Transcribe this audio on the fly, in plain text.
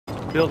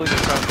Building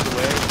across the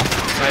way.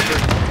 Sniper.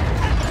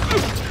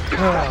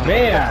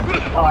 Man!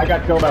 Oh, I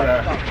got killed by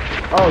the...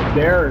 Oh,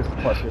 there's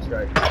cluster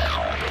strike.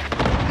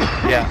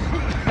 Yeah.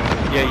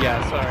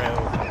 Yeah, sorry.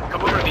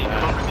 Come over to me,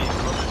 come over to me,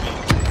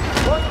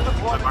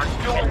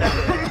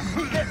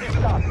 Get this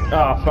done.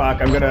 Oh,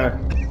 fuck, I'm gonna...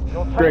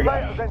 Your Greg,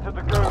 teammate has entered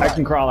the gulag. I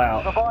can crawl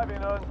out.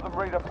 Surviving earns them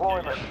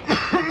redeployment.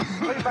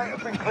 Teammate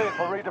has been cleared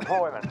for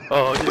redeployment.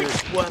 Oh, dude.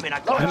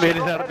 I made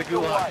it out of the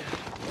gulag.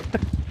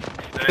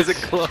 Is it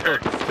closed?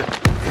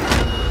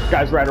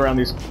 Guys right around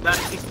these...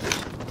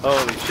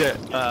 Holy shit.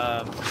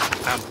 I'm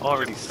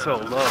already so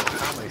low.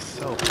 How am I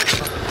so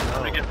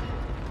fucking low?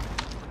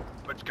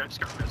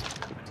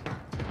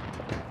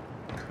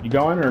 You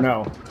going or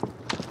no?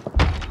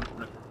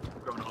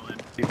 Going all in.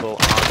 People on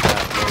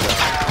that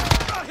loadout.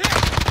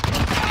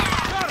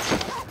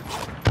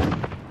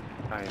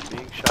 I am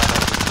being shot at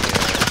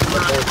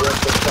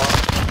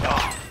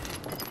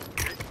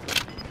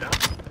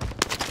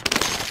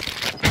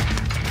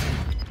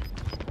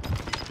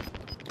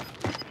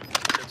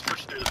Let's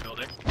push through the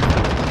building.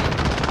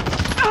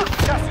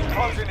 Gas is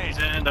closing in. He's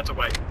in, that's a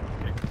white.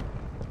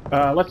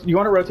 You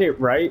want to rotate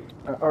right?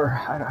 Or,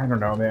 I don't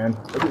know, man.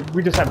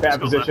 We just have bad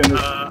positions.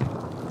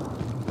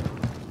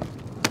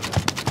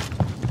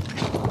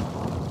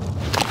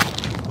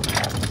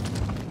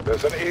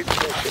 There's an aid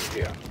station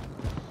here.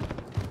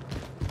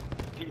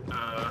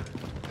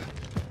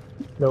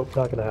 Nope,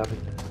 not gonna happen.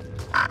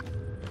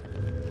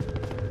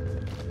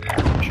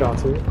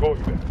 Shots here.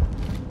 Going there.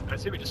 I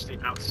say we just stay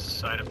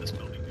outside of this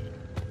building, dude.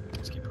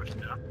 Just keep pushing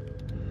down.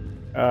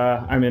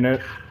 I'm in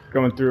it.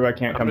 Going through, I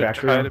can't come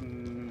back I'm gonna through.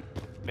 try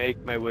to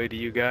make my way to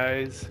you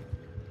guys.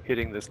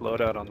 Hitting this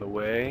loadout on the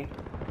way.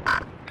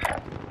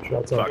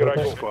 Shots on Here I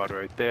purple. go. Squad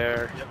right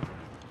there.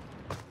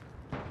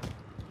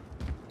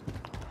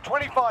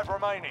 25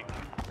 remaining.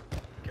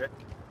 Okay.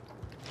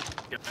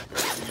 Get back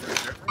right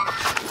there.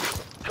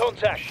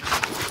 Contact.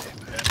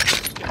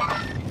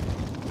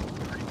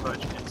 Pretty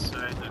much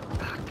inside the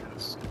back.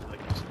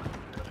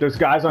 There's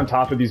guys on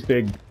top of these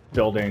big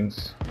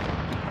buildings.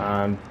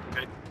 Okay.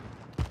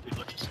 Dude,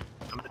 let's just...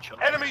 I'm gonna chill.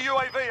 Enemy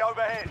UAV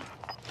overhead.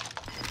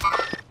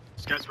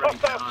 This guy's running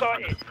down Hostile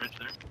under sighted. the bridge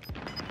there.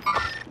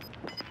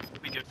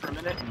 We'll be good for a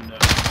minute and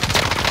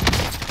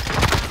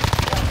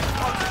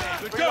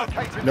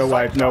Relocating No safe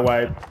wipe, no zone.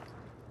 wipe.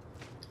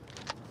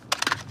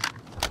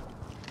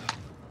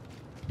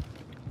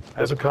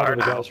 There's a cover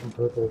the guys from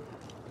purple.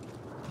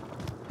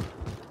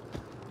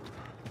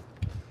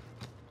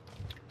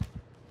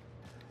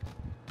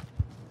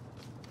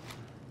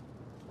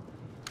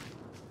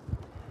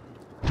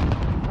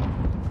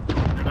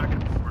 they're not gonna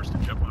be forced to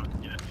jump out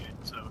again,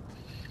 dude, so...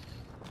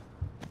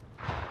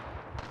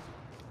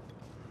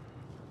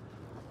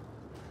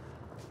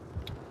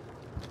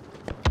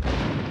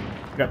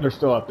 Yeah, they're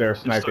still up there There's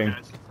still sniping.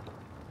 guys.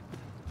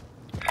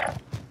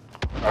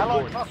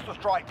 Allied cluster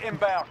strike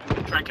inbound.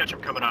 Try and catch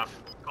him coming off.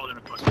 Called in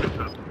a cluster up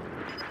top.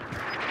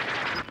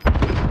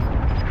 Maybe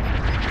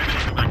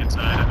they'll go back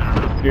inside, I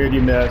don't know. Dude,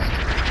 you missed.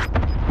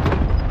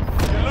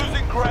 You're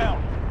losing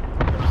ground.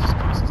 That was as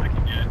close as I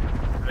could get.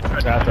 I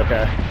tried That's to...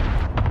 okay.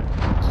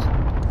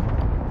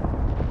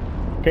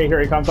 Okay, here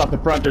he comes off the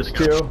front. There's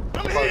two.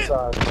 Far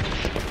side.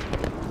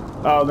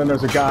 Oh, then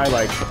there's a guy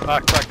like...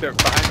 Fuck, they're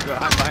behind. They're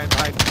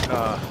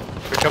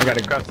coming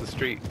gotta- across the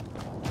street.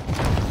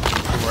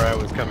 From where I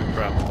was coming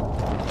from.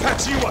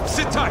 Catch you up,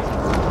 sit tight!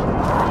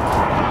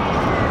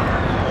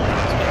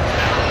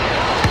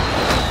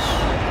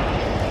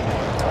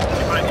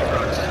 Behind these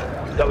rocks.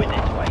 Going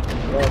this way.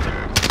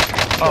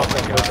 Oh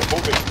my god.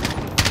 Moving.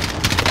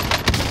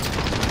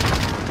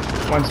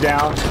 One's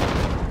down.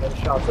 And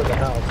shots in the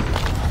house.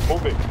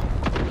 Moving.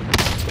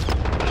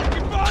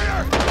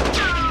 Fire!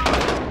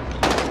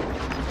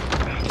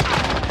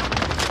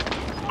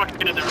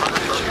 Fucking in there,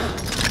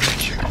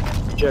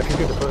 Jeff, you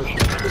get the push.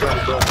 We got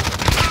it done.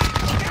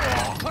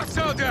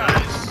 Hostile down!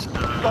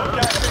 Got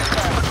gas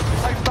inbound.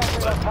 Safe zone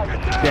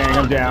relocated. Dang,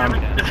 I'm down.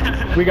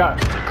 We got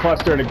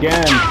clustered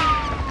again.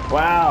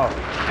 Wow.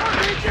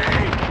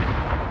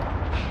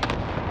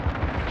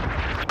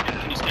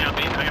 Can you stay on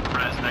me? I got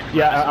res and I can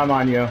Yeah, I'm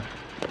on you. I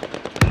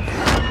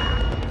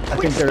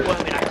think they're...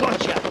 Everyone's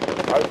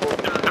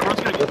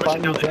gonna They're get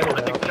pushing down the hill. I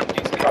fighting think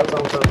Japanese I was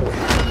on purple.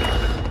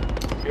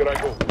 Here I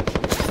go.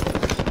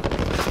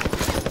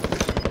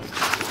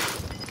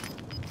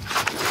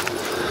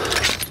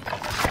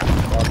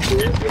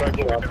 Here I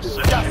go.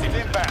 Gas is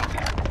inbound.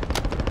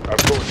 I'm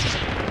going.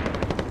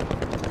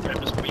 I'm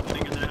just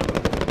weakening in there.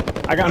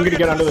 I'm gonna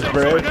get under this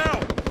bridge. Now!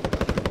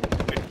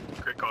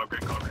 Great call,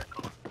 great call, great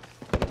call.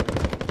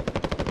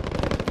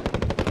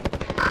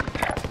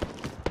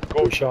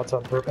 Go shots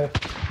on purple.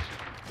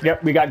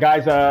 Yep, we got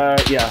guys,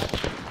 yeah.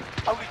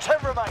 Only 10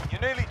 remain.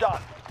 You're nearly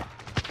done.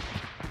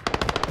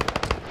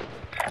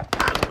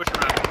 Let's push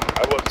around.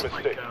 I was Like,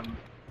 mistaken.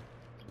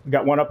 We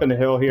got one up in the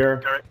hill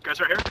here. alright, guys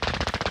right here.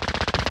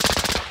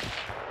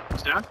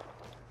 It's down.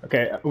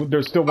 Okay,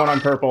 there's still one on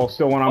purple,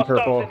 still one on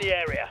purple. the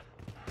area.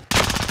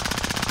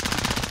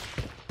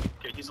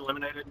 Okay, he's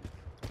eliminated.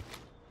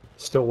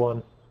 Still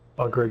one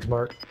on Greg's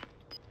mark.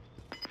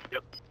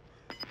 Yep.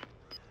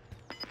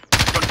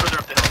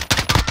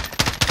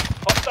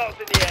 Hostiles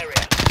in the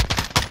area.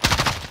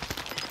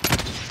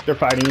 They're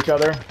fighting each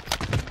other.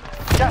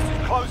 Gas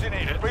is closing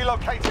in.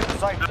 Relocate to the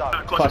safe zone.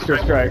 Cluster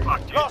strike.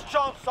 Last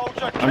chance,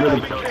 soldier. Under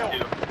the- Kill or be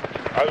killed.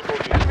 I'll go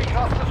in. Enemy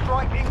cluster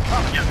strike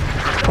incoming.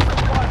 Bring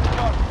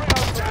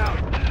over down.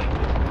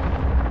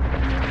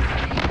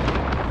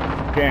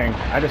 Gang,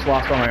 I just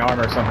lost all my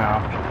armor somehow.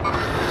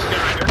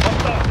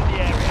 Hostiles in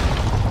the area.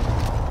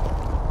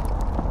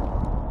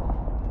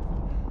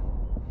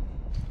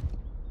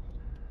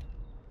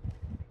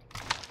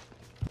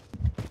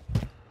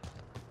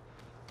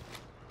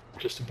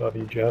 Just above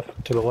you, Jeff.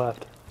 To the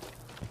left.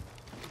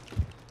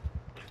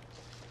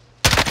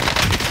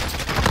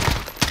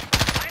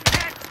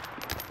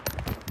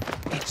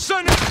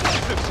 Son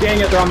of Dang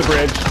it, they're on the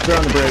bridge. They're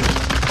on the bridge.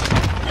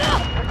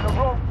 Pick the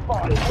wrong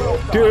spot. Well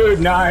done. Dude,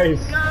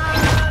 nice.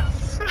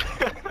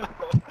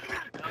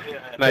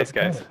 Nice,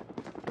 guys.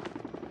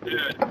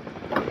 Good.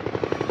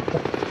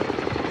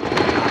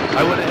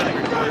 I would have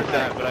recorded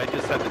that, but I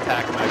just had the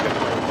tac mic up the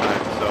whole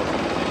time, so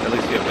at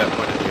least you have that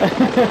point of view.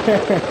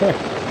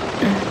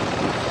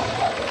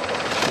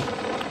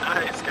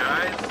 Nice,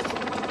 guys.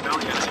 Hell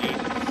yeah, dude.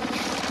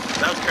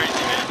 That was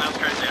crazy, man. That was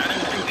crazy. I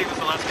didn't think he was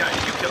the last guy.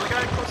 Did you kill a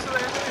guy close to the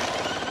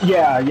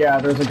end? Yeah,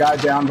 there's a guy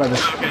down by the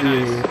Okay,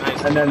 tree.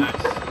 nice. And then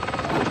Nice.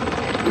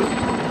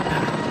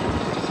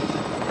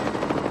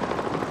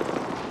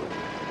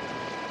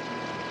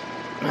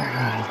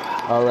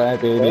 all right,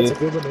 baby. That's a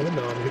good one to end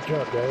on. Good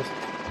job, guys.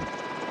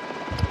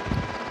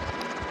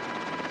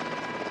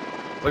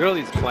 Look at all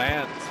these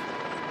plans.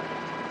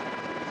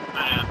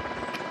 Man.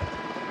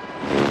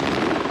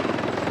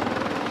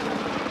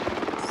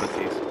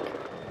 Pussies.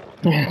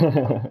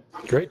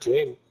 Great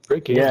team.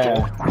 Great game.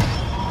 Yeah.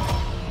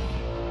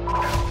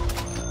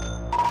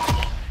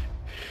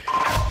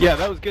 Yeah,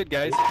 that was good,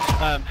 guys.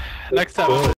 Next time.